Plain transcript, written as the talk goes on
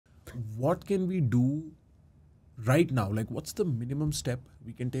What can we do right now? Like, what's the minimum step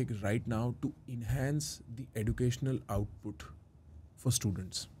we can take right now to enhance the educational output for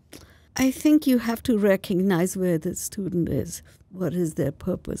students? I think you have to recognize where the student is. What is their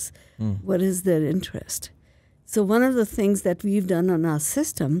purpose? What is their interest? So one of the things that we've done on our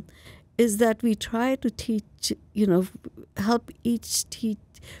system is that we try to teach, help each teach.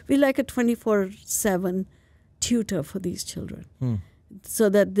 We're like a 24/7 tutor for these children. So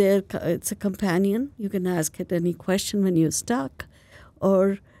that it's a companion. You can ask it any question when you're stuck,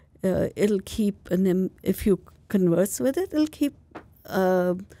 or it'll keep, if you converse with it, it'll keep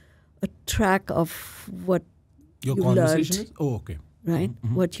a track of what Your you've conversation learned, is? Oh, okay. right?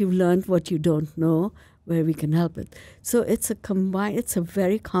 What you've learned, what you don't know, where we can help it. So it's a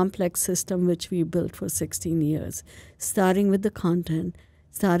very complex system which we built for 16 years, starting with the content,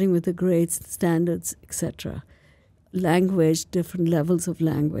 starting with the grades, standards, etc. Language, different levels of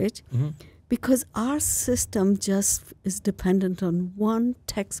language, because our system just is dependent on one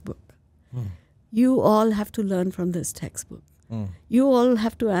textbook. You all have to learn from this textbook. You all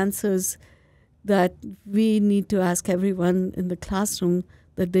have to answers that we need to ask everyone in the classroom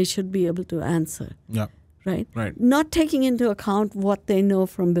that they should be able to answer. Yeah. Right? Right. Not taking into account what they know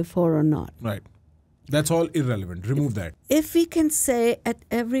from before or not. Right. That's all irrelevant. Remove that. If we can say at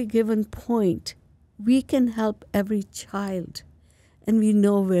every given point, we can help every child, and we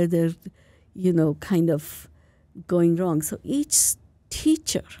know where they're, kind of going wrong. So each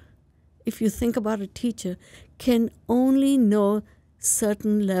teacher, if you think about a teacher, can only know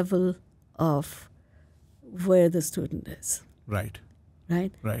certain level of where the student is, Right.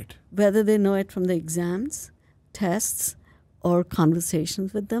 right? Right. Whether they know it from the exams, tests, or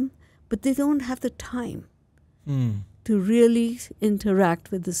conversations with them, but they don't have the time to really interact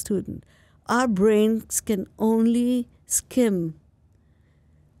with the student. Our brains can only skim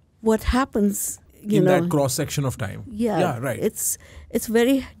what happens, In that cross section of time. Yeah, right. It's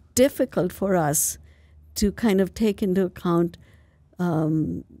very difficult for us to kind of take into account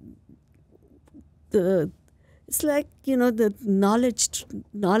it's like, the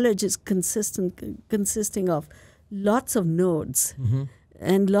knowledge is consisting of lots of nodes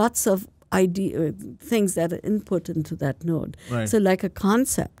and lots of things that are input into that node. Right. So like a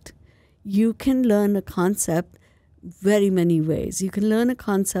concept, you can learn a concept very many ways. You can learn a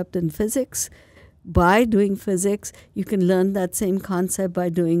concept in physics by doing physics. You can learn that same concept by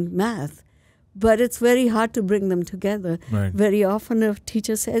doing math. But it's very hard to bring them together. Right. Very often a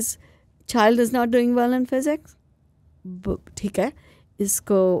teacher says, child is not doing well in physics. ठीक है,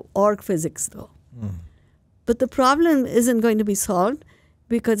 इसको org physics दो. But the problem isn't going to be solved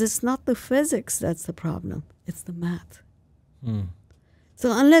because it's not the physics that's the problem. It's the math.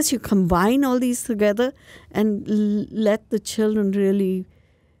 So unless you combine all these together and let the children really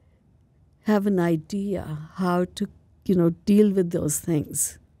have an idea how to, deal with those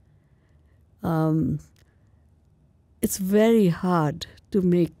things, it's very hard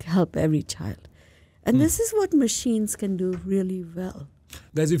to help every child. And this is what machines can do really well.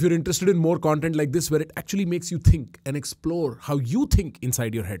 Guys, if you're interested in more content like this where it actually makes you think and explore how you think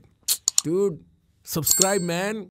inside your head, dude, subscribe, man.